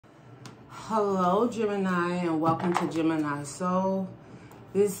Hello, Gemini, and welcome to Gemini Soul.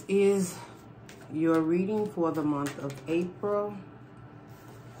 This is your reading for the month of April.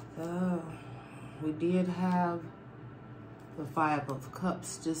 We did have the Five of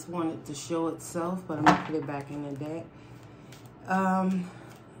Cups. Just wanted to show itself, but I'm going to put it back in the deck. I'm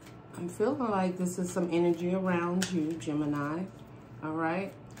feeling like this is some energy around you, Gemini. All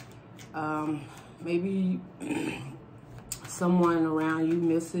right? Maybe someone around you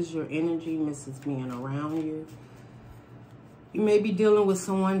misses your energy, misses being around you. You may be dealing with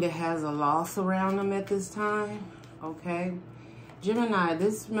someone that has a loss around them at this time, okay? Gemini,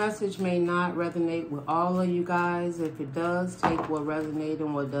 this message may not resonate with all of you guys. If it does, take what resonates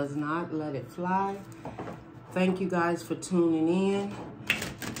and what does not, let it fly. Thank you guys for tuning in.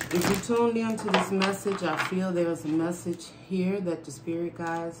 If you tuned in to this message, I feel there's a message here that the spirit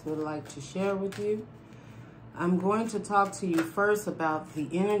guides would like to share with you. I'm going to talk to you first about the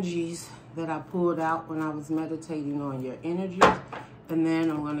energies that I pulled out when I was meditating on your energies, and then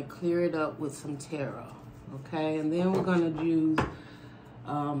I'm going to clear it up with some tarot, okay? And then we're going to use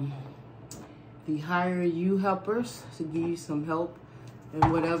the higher you helpers to give you some help and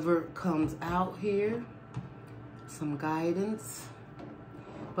whatever comes out here, some guidance.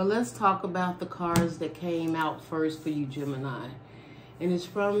 But let's talk about the cards that came out first for you, Gemini. And it's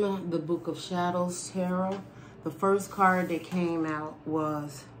from the Book of Shadows Tarot. The first card that came out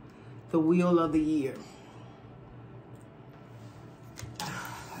was the Wheel of the Year.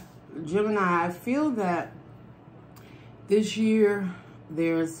 Gemini, I feel that this year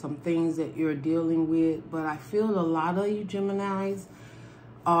there's some things that you're dealing with, but I feel a lot of you Geminis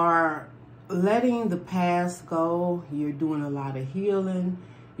are letting the past go. You're doing a lot of healing.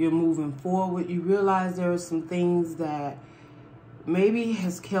 You're moving forward. You realize there are some things that maybe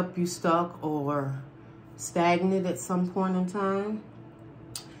has kept you stuck or stagnant at some point in time.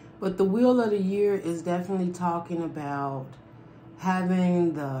 But the Wheel of the Year is definitely talking about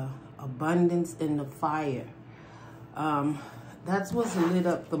having the abundance and the fire. That's what's lit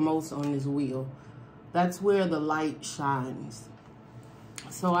up the most on this wheel. That's where the light shines.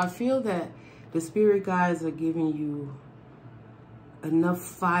 So I feel that the spirit guides are giving you enough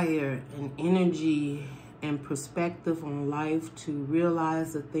fire and energy and perspective on life to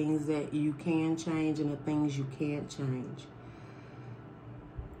realize the things that you can change and the things you can't change.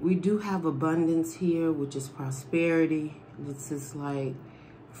 We do have abundance here, which is prosperity. This is like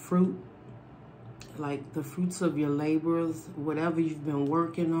fruit, like the fruits of your labors, whatever you've been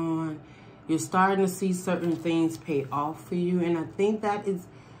working on. You're starting to see certain things pay off for you. And I think that is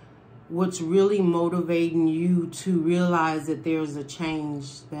what's really motivating you to realize that there's a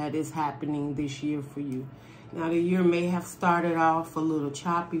change that is happening this year for you. Now, the year may have started off a little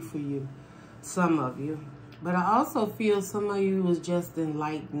choppy for you, some of you. But I also feel some of you was just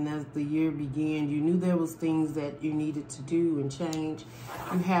enlightened as the year began. You knew there was things that you needed to do and change.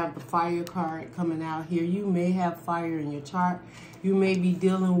 You have the fire card coming out here. You may have fire in your chart. You may be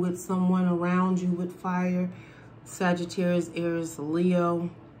dealing with someone around you with fire. Sagittarius, Aries, Leo.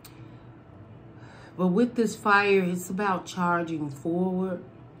 But with this fire, it's about charging forward.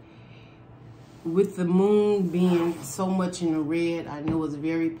 With the moon being so much in the red, I know it's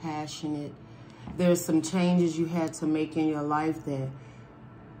very passionate. There's some changes you had to make in your life that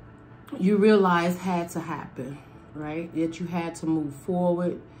you realized had to happen, right? Yet you had to move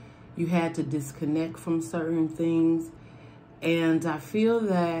forward. You had to disconnect from certain things. And I feel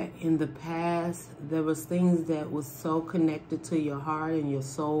that in the past, there was things that was so connected to your heart and your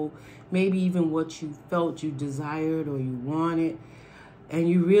soul, maybe even what you felt you desired or you wanted. And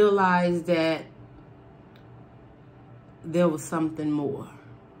you realized that there was something more,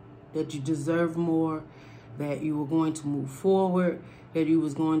 that you deserve more, that you were going to move forward, that you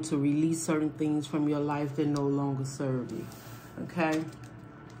was going to release certain things from your life that no longer serve you, okay?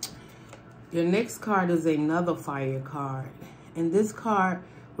 Your next card is another fire card. And this card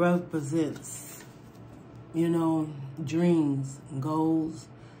represents, you know, dreams, goals.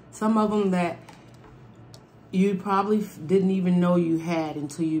 Some of them that you probably didn't even know you had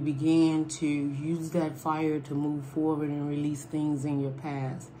until you began to use that fire to move forward and release things in your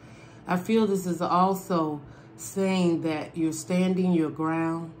past. I feel this is also saying that you're standing your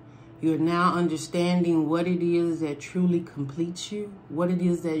ground. You're now understanding what it is that truly completes you, what it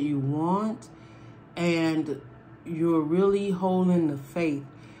is that you want, and you're really holding the faith,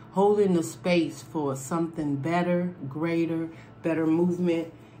 holding the space for something better, greater, better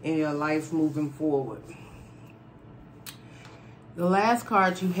movement in your life moving forward. The last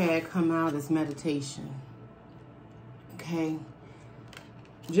card you had come out is meditation, okay?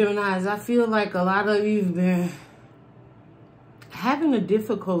 Geminis, I feel like a lot of you have been having a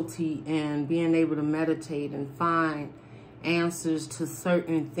difficulty in being able to meditate and find answers to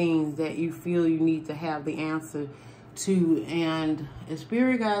certain things that you feel you need to have the answer to. And the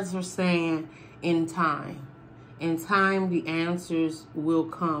spirit guides are saying in time the answers will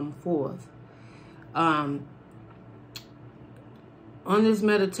come forth. On this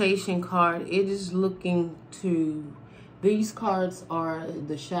meditation card, it is looking to, these cards are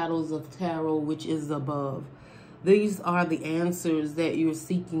the shadows of tarot, which is above. These are the answers that you're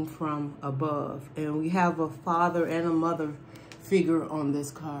seeking from above. And we have a father and a mother figure on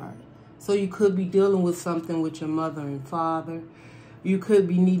this card. So you could be dealing with something with your mother and father. You could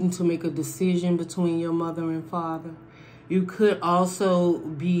be needing to make a decision between your mother and father. You could also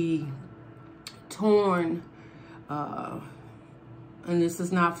be torn, and this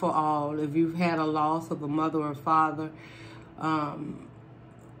is not for all. If you've had a loss of a mother or father,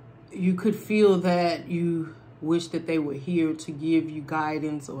 you could feel that you wish that they were here to give you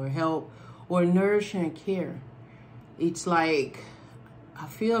guidance or help or nourish and care. It's like, I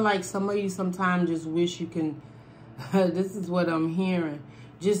feel like some of you sometimes just wish you can, this is what I'm hearing,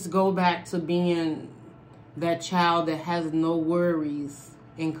 just go back to being that child that has no worries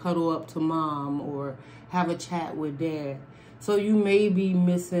and cuddle up to mom or have a chat with dad. So you may be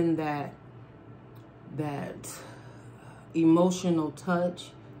missing that emotional touch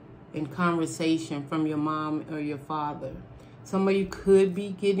and conversation from your mom or your father. Some of you could be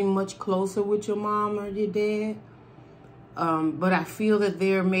getting much closer with your mom or your dad. But I feel that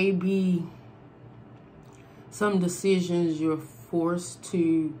there may be some decisions you're forced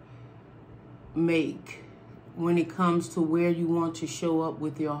to make when it comes to where you want to show up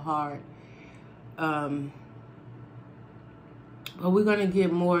with your heart. But we're going to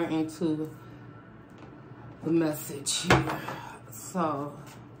get more into the message here. So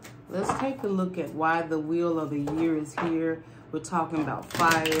let's take a look at why the wheel of the year is here. We're talking about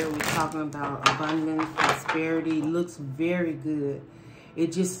fire. We're talking about abundance, prosperity. It looks very good.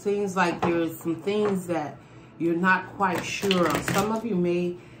 It just seems like there's some things that you're not quite sure of. Some of you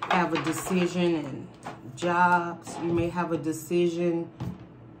may have a decision in jobs. You may have a decision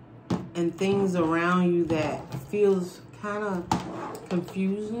and things around you that feels kind of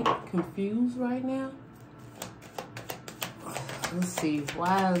confused right now. Let's see,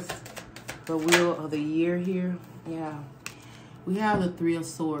 why is the wheel of the year here? Yeah, we have the Three of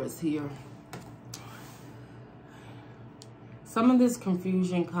Swords here. Some of this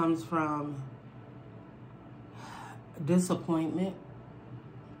confusion comes from disappointment.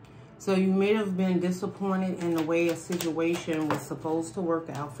 So you may have been disappointed in the way a situation was supposed to work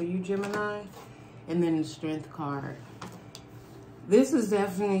out for you, Gemini. And then the Strength card. This is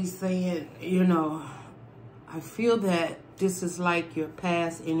definitely saying, you know, I feel that this is like your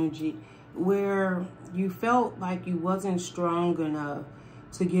past energy where you felt like you wasn't strong enough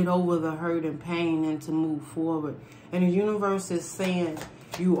to get over the hurt and pain and to move forward. And the universe is saying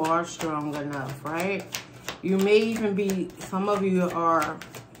you are strong enough, right? You may even be, some of you are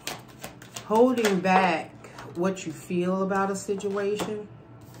holding back what you feel about a situation.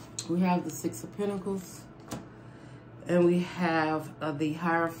 We have the Six of Pentacles and we have the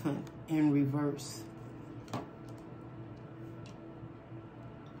Hierophant in reverse.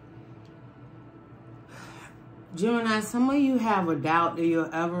 Gemini, some of you have a doubt that you'll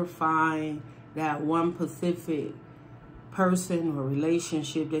ever find that one specific person or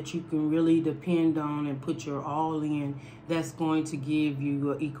relationship that you can really depend on and put your all in, that's going to give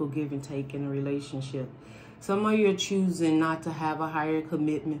you an equal give and take in a relationship. Some of you are choosing not to have a higher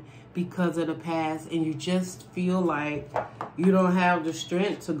commitment because of the past, and you just feel like you don't have the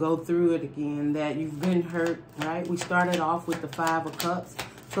strength to go through it again, that you've been hurt, right? We started off with the Five of Cups,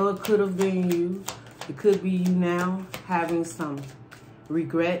 so it could have been you. It could be you now having some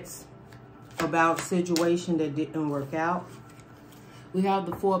regrets about a situation that didn't work out. We have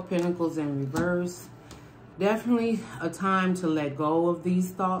the Four of Pentacles in reverse. Definitely a time to let go of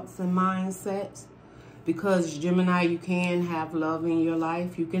these thoughts and mindsets, because Gemini, you can have love in your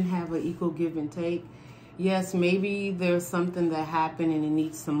life. You can have an equal give and take. Yes, maybe there's something that happened and it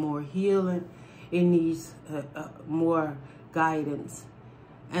needs some more healing. It needs more guidance.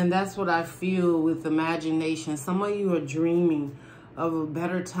 And that's what I feel with imagination. Some of you are dreaming of a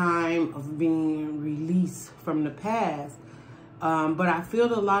better time of being released from the past. But I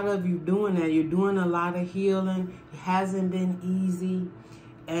feel a lot of you doing that. You're doing a lot of healing. It hasn't been easy.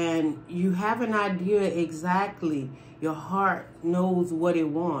 And you have an idea exactly. Your heart knows what it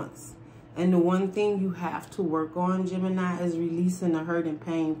wants. And the one thing you have to work on, Gemini, is releasing the hurt and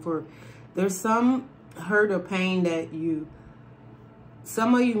pain. For there's some hurt or pain that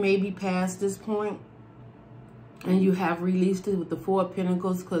some of you may be past this point, And you have released it with the Four of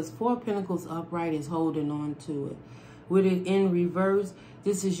Pentacles, because Four of Pentacles upright is holding on to it. With it in reverse,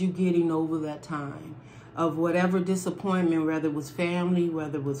 this is you getting over that time of whatever disappointment, whether it was family,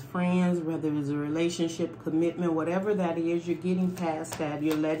 whether it was friends, whether it was a relationship, commitment, whatever that is, you're getting past that.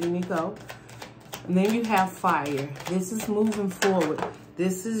 You're letting it go. And then you have fire. This is moving forward.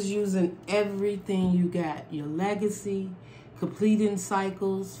 This is using everything you got. Your legacy, completing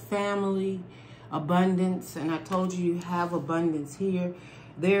cycles, family, abundance. And I told you have abundance here.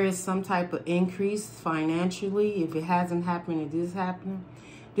 There is some type of increase financially. If it hasn't happened, it is happening.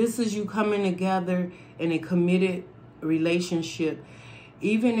 This is you coming together in a committed relationship.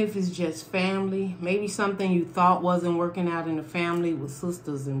 Even if it's just family, maybe something you thought wasn't working out in the family with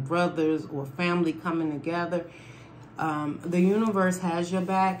sisters and brothers or family coming together. The universe has your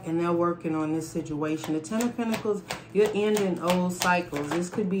back and they're working on this situation. The Ten of Pentacles, you're ending old cycles. This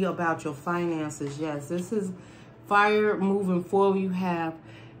could be about your finances. Yes, this is fire moving forward. You have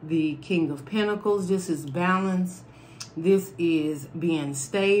the King of Pentacles. This is balance. This is being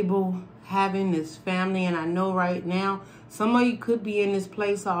stable, having this family. And I know right now, some of you could be in this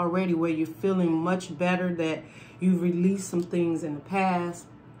place already where you're feeling much better, that you've released some things in the past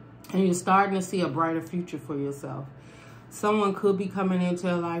and you're starting to see a brighter future for yourself. Someone could be coming into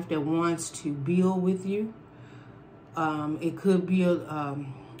your life that wants to build with you. It could be a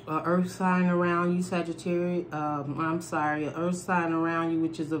earth sign around you, Sagittarius. I'm sorry, an earth sign around you,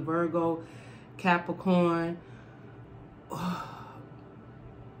 which is a Virgo, Capricorn,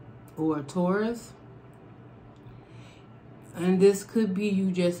 or a Taurus. And this could be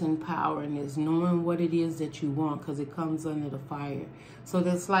you just empowering this, knowing what it is that you want, because it comes under the fire. So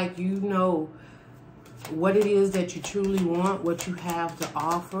that's like, you know what it is that you truly want, what you have to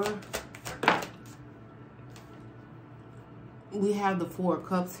offer. We have the Four of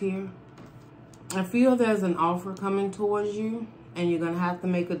Cups here. I feel there's an offer coming towards you, and you're going to have to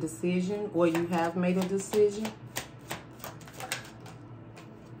make a decision, or you have made a decision.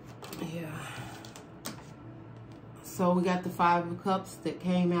 Yeah. So we got the Five of Cups that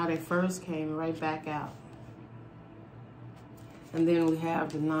came out at first, came right back out. And then we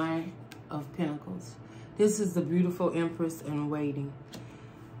have the Nine of Pentacles. This is the beautiful Empress in waiting.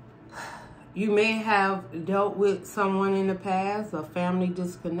 You may have dealt with someone in the past, a family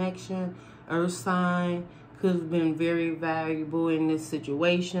disconnection, earth sign, could have been very valuable in this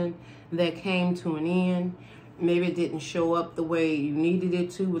situation that came to an end. Maybe it didn't show up the way you needed it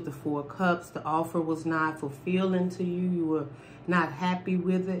to with the Four of Cups. The offer was not fulfilling to you. You were not happy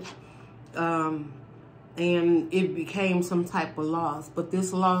with it. And it became some type of loss. But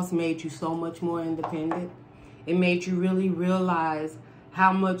this loss made you so much more independent. It made you really realize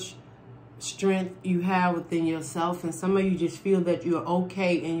how much strength you have within yourself. And some of you just feel that you're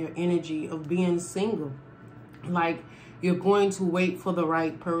okay in your energy of being single. Like you're going to wait for the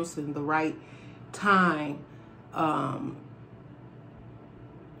right person, the right time.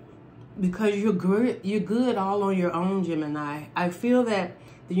 Because you're good all on your own, Gemini. I feel that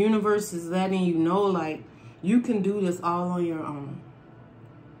the universe is letting you know, like, you can do this all on your own.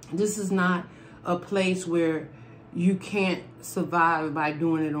 This is not a place where you can't survive by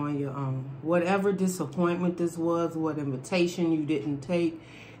doing it on your own. Whatever disappointment this was, what invitation you didn't take,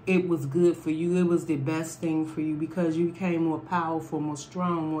 it was good for you. It was the best thing for you because you became more powerful, more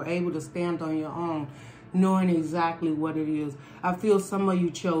strong, more able to stand on your own, knowing exactly what it is. I feel some of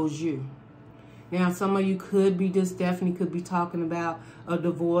you chose you. Now, some of you could be, this definitely could be talking about a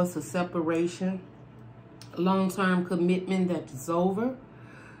divorce, a separation, long-term commitment that's over.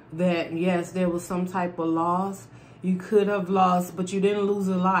 That, yes, there was some type of loss. You could have lost, but you didn't lose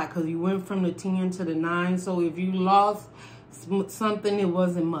a lot because you went from the 10 to the 9. So if you lost something, it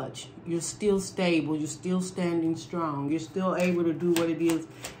wasn't much. You're still stable. You're still standing strong. You're still able to do what it is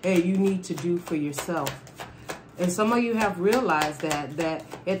that you need to do for yourself. And some of you have realized that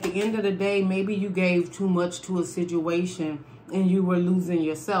at the end of the day, maybe you gave too much to a situation and you were losing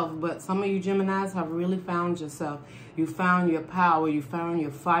yourself. But some of you Geminis have really found yourself. You found your power. You found your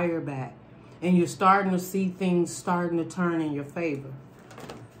fire back. And you're starting to see things starting to turn in your favor.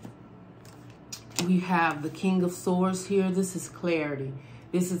 We have the King of Swords here. This is clarity.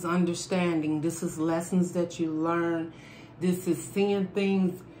 This is understanding. This is lessons that you learn. This is seeing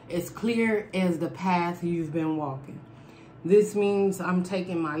things as clear as the path you've been walking. This means I'm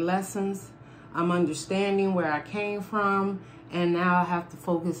taking my lessons. I'm understanding where I came from. And now I have to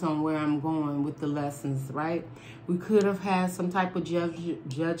focus on where I'm going with the lessons, right? We could have had some type of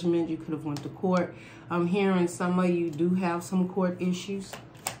judgment. You could have went to court. I'm hearing some of you do have some court issues.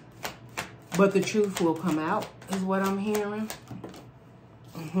 But the truth will come out, is what I'm hearing.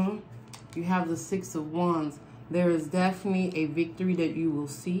 You have the Six of Wands. There is definitely a victory that you will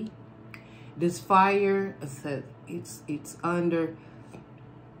see. This fire, it's under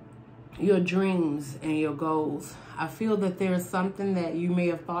your dreams and your goals. I feel that there's something that you may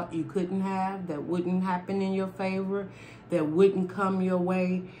have thought you couldn't have, that wouldn't happen in your favor, that wouldn't come your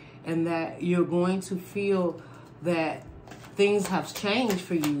way, and that you're going to feel that things have changed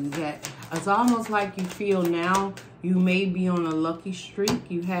for you. That it's almost like you feel now you may be on a lucky streak.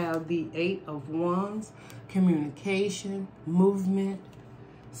 You have the 8 of Wands, communication, movement.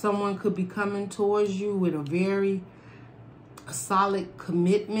 Someone could be coming towards you with a very solid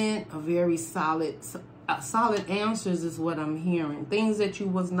commitment, a very solid answers is what I'm hearing. Things that you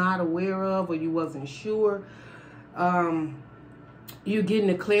was not aware of or you wasn't sure. You're getting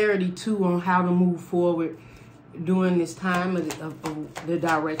the clarity too on how to move forward during this time of the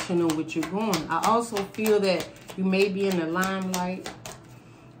direction in which you're going. I also feel that you may be in the limelight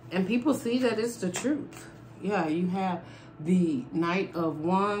and people see that it's the truth. Yeah, you have the Knight of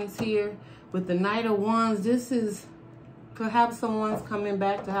Wands here. With the Knight of Wands, this is perhaps someone's coming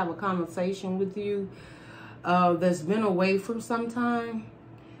back to have a conversation with you that's been away for some time.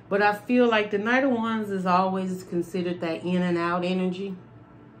 But I feel like the Knight of Wands is always considered that in and out energy.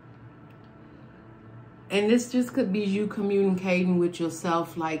 And this just could be you communicating with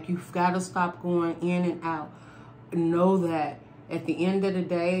yourself, like you've got to stop going in and out. Know that at the end of the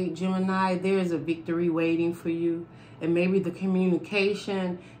day, Gemini, there is a victory waiting for you. And maybe the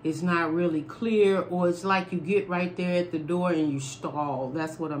communication is not really clear, or it's like you get right there at the door and you stall.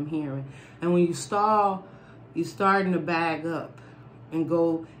 That's what I'm hearing. And when you stall, you're starting to bag up and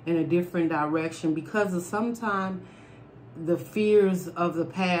go in a different direction because of sometimes the fears of the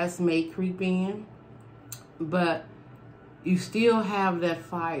past may creep in. But you still have that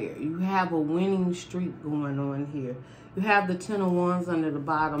fire. You have a winning streak going on here. You have the 10 of Wands under the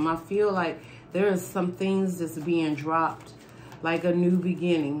bottom. I feel like there is some things that's being dropped, like a new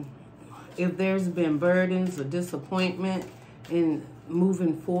beginning. If there's been burdens or disappointment in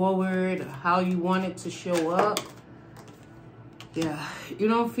moving forward, how you want it to show up. Yeah, you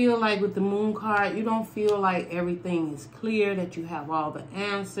don't feel like with the Moon card, you don't feel like everything is clear, that you have all the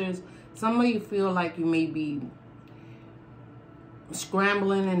answers. Some of you feel like you may be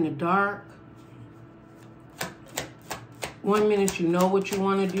scrambling in the dark. One minute you know what you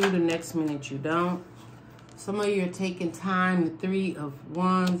want to do, the next minute you don't. Some of you are taking time, the 3 of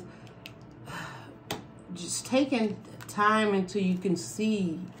Wands. Just taking time until you can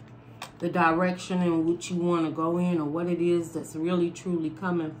see the direction in which you want to go in, or what it is that's really truly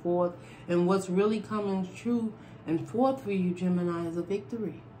coming forth. And what's really coming true and forth for you, Gemini, is a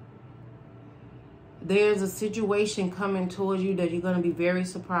victory. There's a situation coming towards you that you're going to be very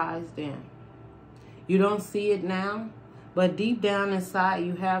surprised in. You don't see it now, but deep down inside,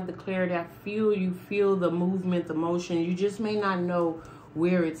 you have the clarity. You feel the movement, the motion. You just may not know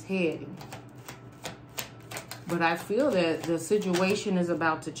where it's heading. But I feel that the situation is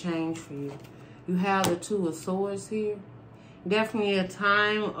about to change for you. You have the 2 of Swords here. Definitely a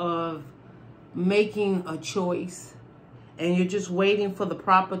time of making a choice. And you're just waiting for the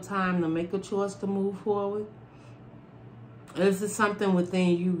proper time to make a choice to move forward. This is something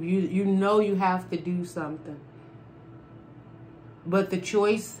within you. You know you have to do something. But the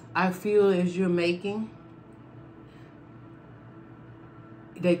choice, I feel, is you're making,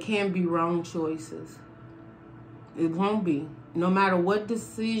 they can be wrong choices. It won't be. No matter what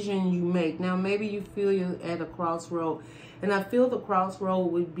decision you make. Now, maybe you feel you're at a crossroad. And I feel the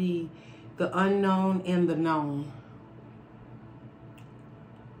crossroad would be the unknown and the known.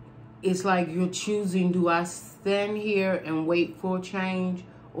 It's like you're choosing, do I stand here and wait for change,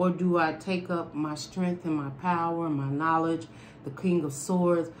 or do I take up my strength and my power and my knowledge, the King of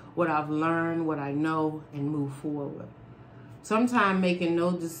Swords, what I've learned, what I know, and move forward? Sometimes making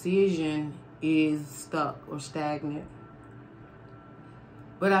no decision is stuck or stagnant.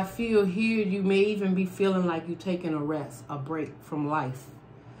 But I feel here you may even be feeling like you're taking a rest, a break from life,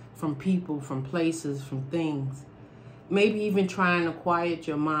 from people, from places, from things. Maybe even trying to quiet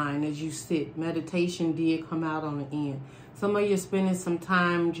your mind as you sit. Meditation did come out on the end. Some of you are spending some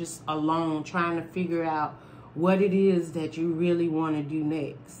time just alone, trying to figure out what it is that you really want to do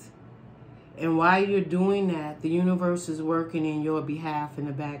next. And while you're doing that, the universe is working in your behalf in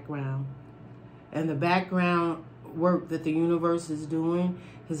the background. And the background work that the universe is doing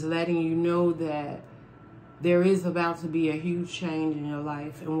is letting you know that there is about to be a huge change in your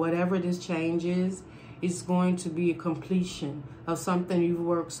life. And whatever this change is, it's going to be a completion of something you've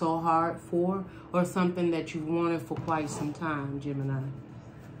worked so hard for, or something that you've wanted for quite some time, Gemini.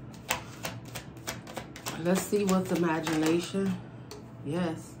 Let's see what's imagination.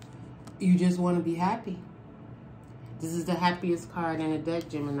 Yes, you just want to be happy. This is the happiest card in the deck,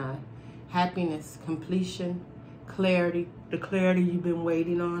 Gemini. Happiness, completion, clarity. The clarity you've been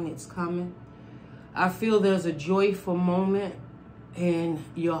waiting on, it's coming. I feel there's a joyful moment and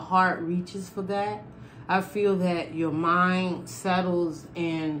your heart reaches for that. I feel that your mind settles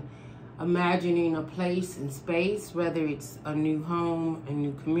in imagining a place and space, whether it's a new home, a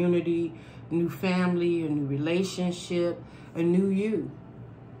new community, new family, a new relationship, a new you.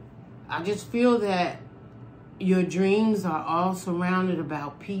 I just feel that your dreams are all surrounded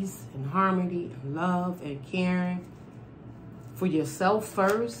about peace and harmony and love and caring for yourself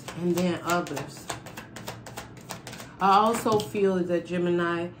first and then others. I also feel that,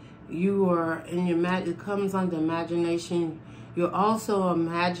 Gemini, you are in your it comes under imagination. You're also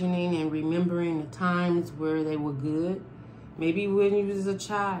imagining and remembering the times where they were good. Maybe when you was a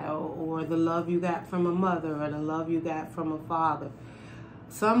child, or the love you got from a mother, or the love you got from a father.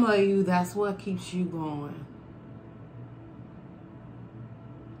 Some of you, that's what keeps you going.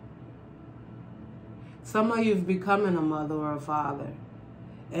 Some of you is becoming a mother or a father,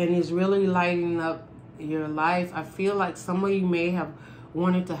 and it's really lighting up your life. I feel like some of you may have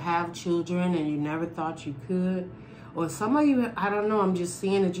wanted to have children and you never thought you could. Or some of you, I don't know, I'm just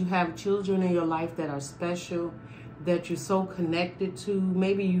seeing that you have children in your life that are special, that you're so connected to.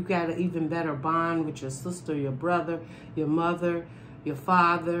 Maybe you got an even better bond with your sister, your brother, your mother, your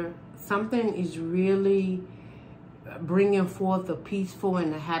father. Something is really bringing forth the peaceful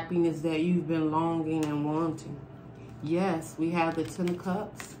and the happiness that you've been longing and wanting. Yes, we have the 10 of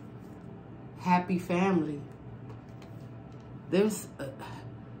Cups. Happy family. There's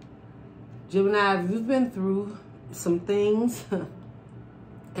Gemini, if you've been through some things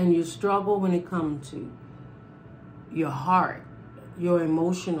and you struggle when it comes to your heart, your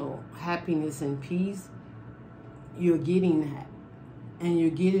emotional happiness and peace, you're getting that. And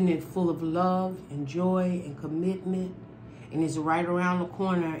you're getting it full of love and joy and commitment. And it's right around the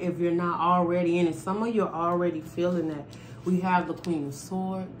corner if you're not already in it. Some of you are already feeling that. We have the Queen of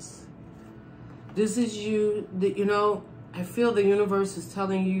Swords. This is you, you know, I feel the universe is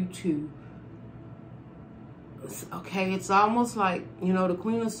telling you to, okay, it's almost like, you know, the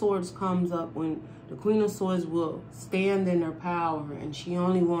Queen of Swords comes up when the Queen of Swords will stand in her power and she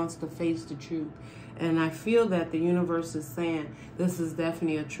only wants to face the truth. And I feel that the universe is saying this is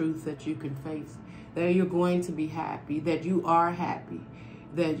definitely a truth that you can face, that you're going to be happy, that you are happy,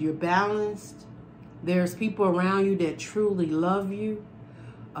 that you're balanced. There's people around you that truly love you.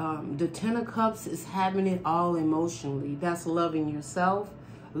 The 10 of Cups is having it all emotionally. That's loving yourself,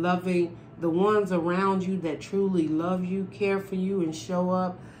 loving the ones around you that truly love you, care for you, and show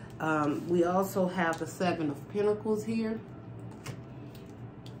up. We also have the 7 of Pentacles here.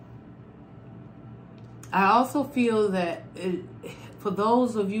 I also feel that for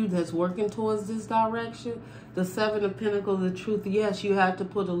those of you that's working towards this direction, the 7 of Pentacles, the truth, yes, you have to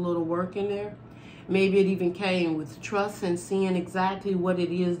put a little work in there. Maybe it even came with trust and seeing exactly what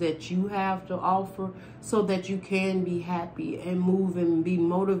it is that you have to offer so that you can be happy and move and be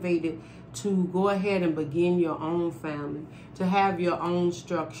motivated to go ahead and begin your own family, to have your own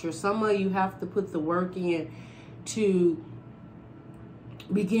structure. Some of you have to put the work in to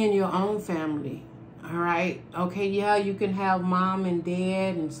begin your own family. All right. Okay. Yeah, you can have mom and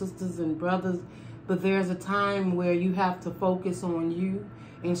dad and sisters and brothers, but there's a time where you have to focus on you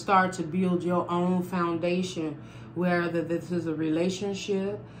and start to build your own foundation, whether this is a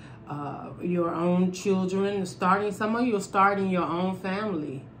relationship, your own children, some of you are starting your own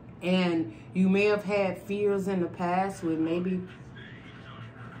family. And you may have had fears in the past with maybe,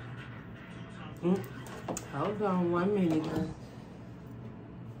 hold on 1 minute, guys.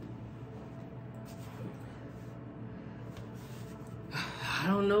 I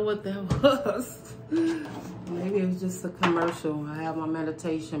don't know what that was. Maybe it was just a commercial. I have my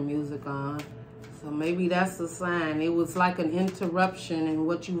meditation music on. So maybe that's a sign. It was like an interruption in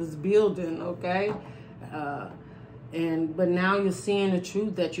what you was building, okay? But now you're seeing the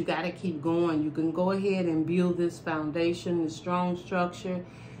truth that you got to keep going. You can go ahead and build this foundation, this strong structure,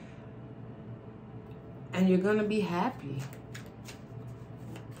 and you're going to be happy.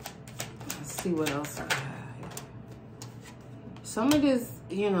 Let's see what else I have. Some of this,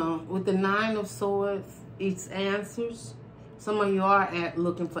 you know, with the 9 of Swords, it's answers. Some of you are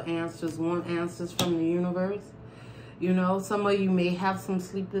looking for answers, want answers from the universe. You know, some of you may have some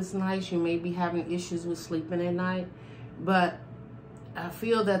sleepless nights. You may be having issues with sleeping at night. But I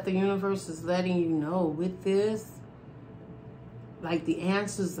feel that the universe is letting you know with this, like the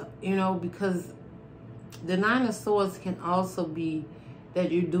answers, you know, because the 9 of Swords can also be that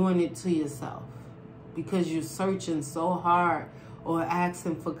you're doing it to yourself because you're searching so hard or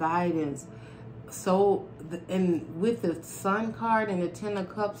asking for guidance. So, and with the Sun card and the Ten of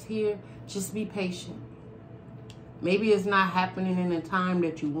Cups here, just be patient. Maybe it's not happening in the time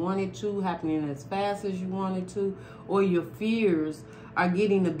that you want it to, happening as fast as you want it to, or your fears are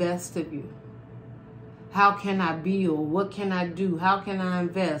getting the best of you. How can I build? What can I do? How can I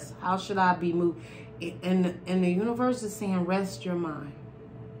invest? How should I be moved? And the universe is saying, rest your mind.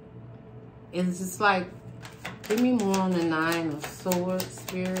 It's just like, give me more on the Nine of Swords,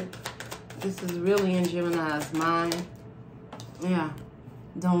 Spirit. This is really in Gemini's mind. Yeah.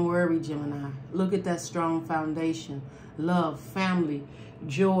 Don't worry, Gemini. Look at that strong foundation. Love, family,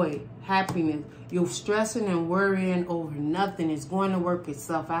 joy, happiness. You're stressing and worrying over nothing. It's going to work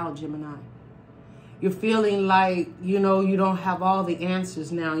itself out, Gemini. You're feeling like, you know, you don't have all the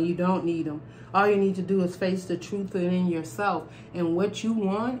answers now. You don't need them. All you need to do is face the truth within yourself. And what you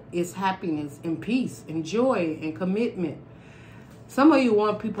want is happiness and peace and joy and commitment. Some of you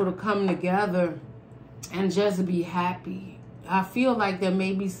want people to come together and just be happy. I feel like there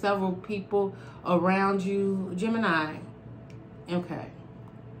may be several people around you. Gemini. Okay.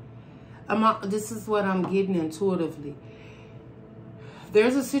 This is what I'm getting intuitively.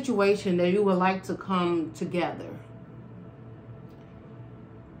 There's a situation that you would like to come together.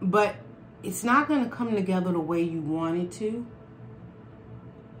 But it's not going to come together the way you want it to.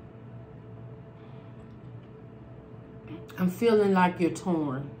 I'm feeling like you're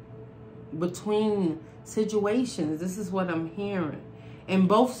torn between situations. This is what I'm hearing. And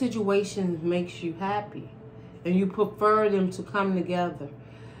both situations makes you happy. And you prefer them to come together.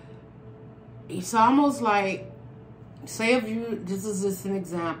 It's almost like, say if you, this is just an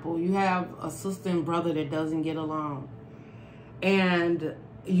example. You have a sister and brother that doesn't get along. And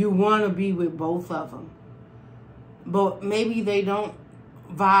you want to be with both of them. But maybe they don't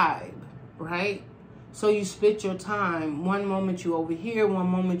vibe, right? So you split your time. One moment you over here, one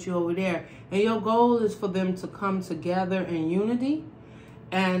moment you over there. And your goal is for them to come together in unity.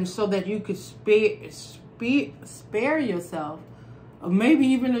 And so that you could spare yourself, or maybe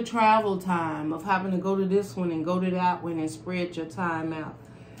even the travel time of having to go to this one and go to that one and spread your time out.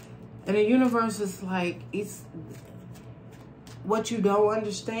 And the universe is like, it's what you don't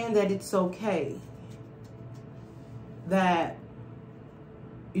understand, that it's okay. That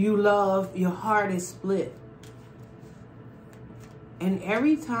you love, your heart is split. And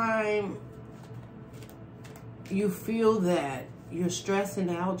every time you feel that you're stressing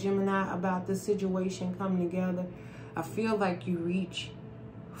out, Gemini, about this situation coming together, I feel like you reach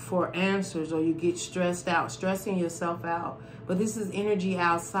for answers or you get stressed out, stressing yourself out. But this is energy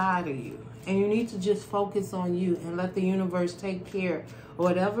outside of you. And you need to just focus on you and let the universe take care of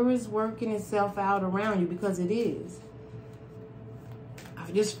whatever is working itself out around you, because it is.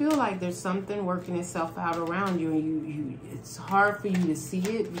 I just feel like there's something working itself out around you, and it's hard for you to see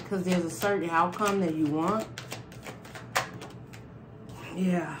it because there's a certain outcome that you want.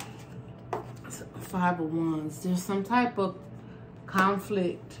 Yeah. Five of Wands. There's some type of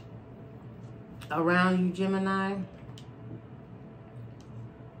conflict around you, Gemini.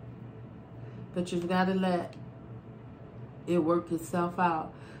 But you've got to let it work itself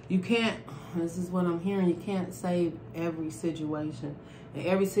out. You can't, this is what I'm hearing, you can't save every situation. And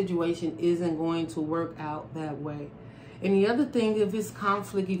every situation isn't going to work out that way. And the other thing, if it's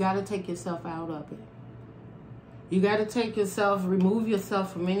conflict, you got to take yourself out of it. You got to take yourself, remove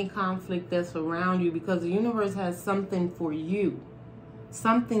yourself from any conflict that's around you, because the universe has something for you.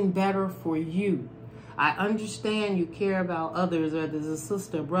 Something better for you. I understand you care about others, whether it's a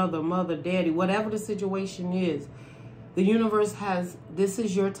sister, brother, mother, daddy, whatever the situation is. The universe has, this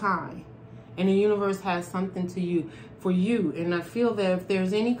is your time. And the universe has something for you. And I feel that if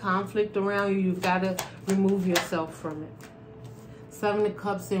there's any conflict around you, you've got to remove yourself from it. Seven of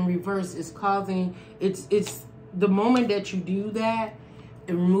Cups in reverse is causing, it's the moment that you do that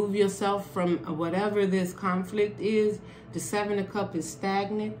and remove yourself from whatever this conflict is, the Seven of Cups is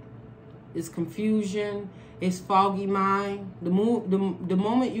stagnant, it's confusion, it's foggy mind. The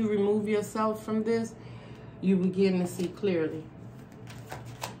moment you remove yourself from this, you begin to see clearly.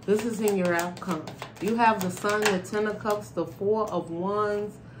 This is in your outcome. You have the Sun, the Ten of Cups, the Four of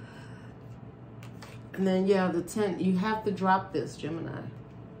Wands, and then, yeah, the 10. You have to drop this, Gemini.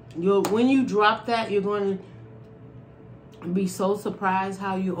 When you drop that, you're going to be so surprised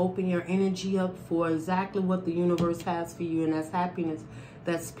how you open your energy up for exactly what the universe has for you. And that's happiness,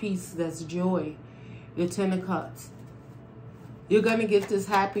 that's peace, that's joy. The Ten of Cups. You're going to get this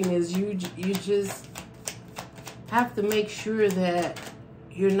happiness. You just have to make sure that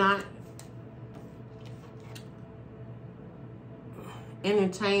you're not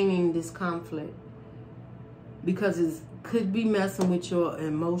entertaining this conflict, because it could be messing with your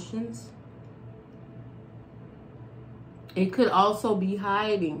emotions. It could also be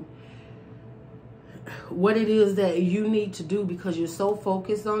hiding what it is that you need to do because you're so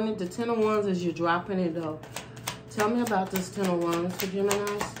focused on it. The Ten of Wands is you're dropping it though. Tell me about this Ten of Wands for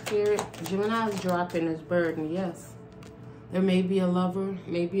Gemini spirit. Gemini is dropping his burden, yes. There may be a lover,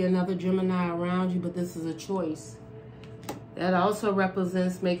 maybe another Gemini around you, but this is a choice. That also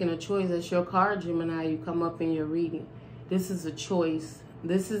represents making a choice. That's your card, Gemini. You come up in your reading. This is a choice.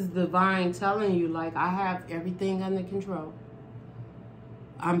 This is divine telling you, like, I have everything under control.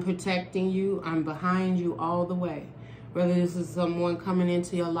 I'm protecting you. I'm behind you all the way. Whether this is someone coming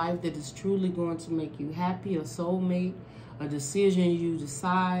into your life that is truly going to make you happy, a soulmate, a decision you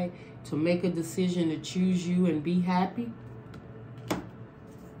decide to make a decision to choose you and be happy.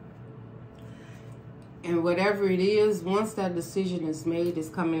 And whatever it is, once that decision is made, it's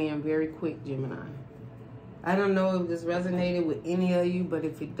coming in very quick, Gemini. I don't know if this resonated with any of you, but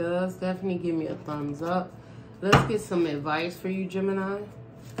if it does, definitely give me a thumbs up. Let's get some advice for you, Gemini.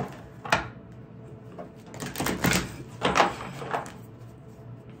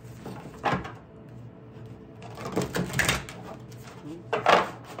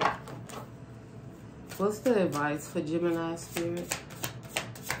 What's the advice for Gemini spirit?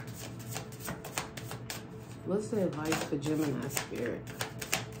 What's the advice for Gemini spirit?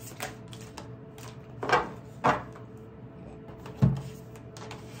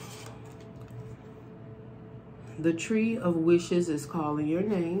 The tree of wishes is calling your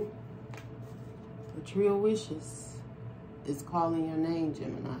name. The tree of wishes is calling your name,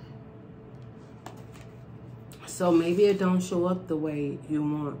 Gemini. So maybe it don't show up the way you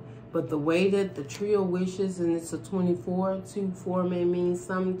want. But the way that the tree of wishes, and it's a 24, 2, 4 may mean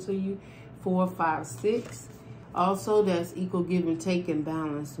something to you. 4, 5, 6. Also, that's equal give and take and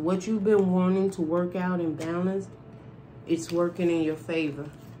balance. What you've been wanting to work out and balance, it's working in your favor.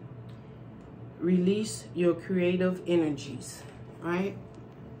 Release your creative energies, right?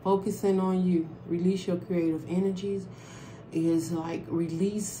 Focusing on you. Release your creative energies is like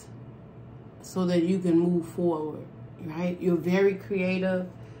release so that you can move forward, right? You're very creative.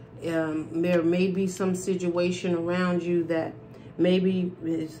 There may be some situation around you that maybe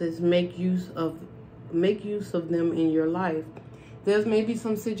it says make use of them in your life. There's maybe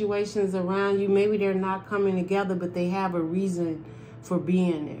some situations around you, maybe they're not coming together, but they have a reason for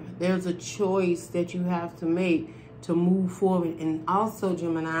being there. There's a choice that you have to make to move forward. And also,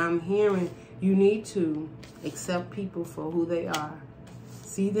 Gemini, I'm hearing you need to accept people for who they are.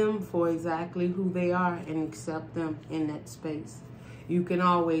 See them for exactly who they are and accept them in that space. You can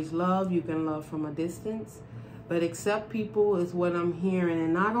always love. You can love from a distance. But accept people is what I'm hearing.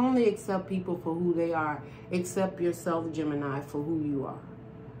 And not only accept people for who they are, accept yourself, Gemini, for who you are.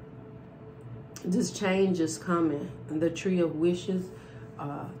 This change is coming. The tree of wishes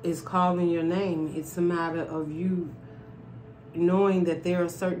is calling your name. It's a matter of you knowing that there are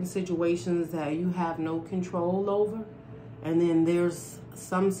certain situations that you have no control over. And then there's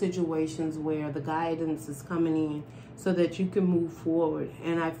some situations where the guidance is coming in so that you can move forward.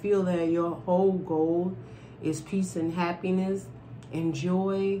 And I feel that your whole goal is peace and happiness and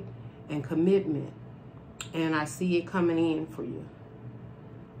joy and commitment. And I see it coming in for you.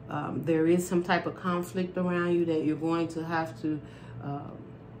 There is some type of conflict around you that you're going to have to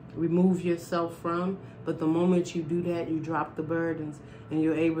remove yourself from. But the moment you do that, you drop the burdens and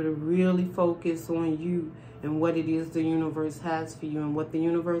you're able to really focus on you and what it is the universe has for you. And what the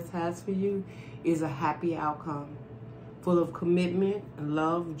universe has for you is a happy outcome, full of commitment,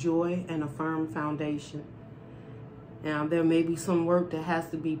 love, joy, and a firm foundation. Now, there may be some work that has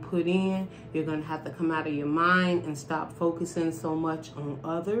to be put in. You're going to have to come out of your mind and stop focusing so much on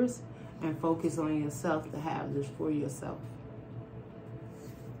others and focus on yourself to have this for yourself.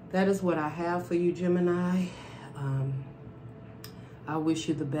 That is what I have for you, Gemini. I wish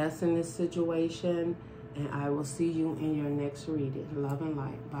you the best in this situation, and I will see you in your next reading. Love and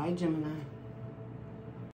light. Bye, Gemini.